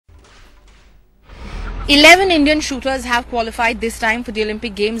11 Indian shooters have qualified this time for the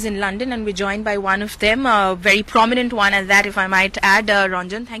Olympic Games in London, and we're joined by one of them, a very prominent one at that, if I might add.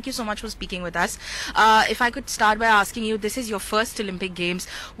 Ronjan, thank you so much for speaking with us. If I could start by asking you, this is your first Olympic Games.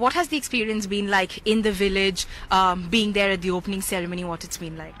 What has the experience been like in the village, being there at the opening ceremony, what it's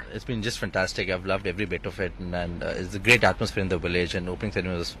been like? It's been just fantastic. I've loved every bit of it, and it's a great atmosphere in the village, and opening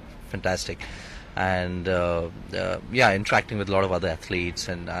ceremony was fantastic. And yeah, interacting with a lot of other athletes,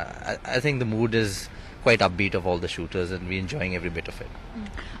 and I think the mood is quite upbeat of all the shooters, and we're enjoying every bit of it.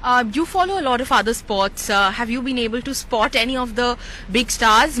 You follow a lot of other sports. Have you been able to spot any of the big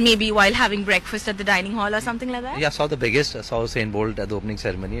stars, maybe while having breakfast at the dining hall or something like that? Yeah, I saw the biggest. I saw Usain Bolt at the opening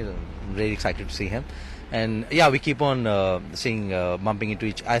ceremony. I'm really excited to see him. And yeah, we keep on seeing, bumping into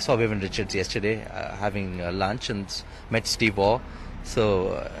each. I saw Vivian Richards yesterday having lunch, and met Steve Waugh.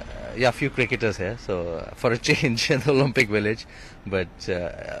 So yeah, a few cricketers here. So for a change in the Olympic Village, but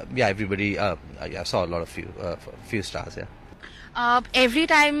yeah, everybody. Yeah, I saw a lot of few stars. Yeah. Every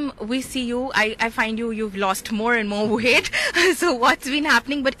time we see you, I find you've lost more and more weight. So what's been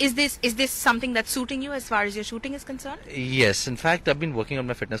happening? But is this something that's suiting you as far as your shooting is concerned? Yes, in fact, I've been working on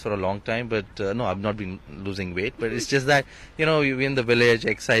my fitness for a long time, but no, I've not been losing weight. But it's just that, you know, you're in the village,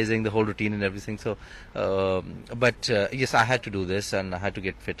 exercising, the whole routine and everything. So, but yes, I had to do this, and I had to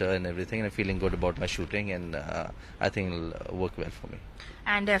get fitter and everything, and I'm feeling good about my shooting, and I think it'll work well for me.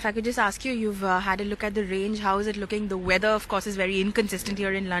 And if I could just ask you, you've had a look at the range. How is it looking? The weather, of course, is very inconsistent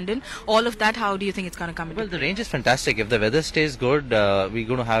here in London. All of that, how do you think it's going to come into? Well, the range is fantastic. If the weather stays good, we're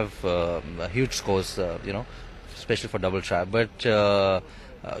going to have huge scores, you know, especially for double trap. But,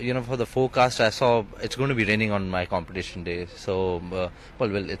 you know, for the forecast, I saw it's going to be raining on my competition day. So,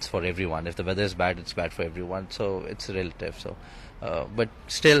 well, it's for everyone. If the weather is bad, it's bad for everyone. So, it's relative. So, but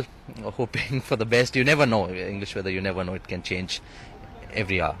still, hoping for the best. You never know. English weather, you never know. It can change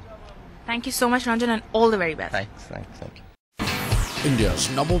every hour. Thank you so much, Ronjan, and all the very best. Thanks. Thank you. India's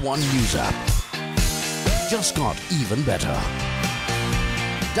 #1 news app just got even better.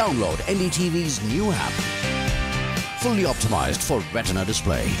 Download NDTV's new app. Fully optimized for retina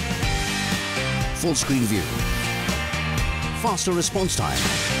display. Full screen view. Faster response time.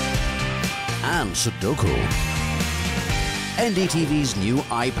 And Sudoku. NDTV's new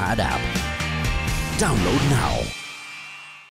iPad app. Download now.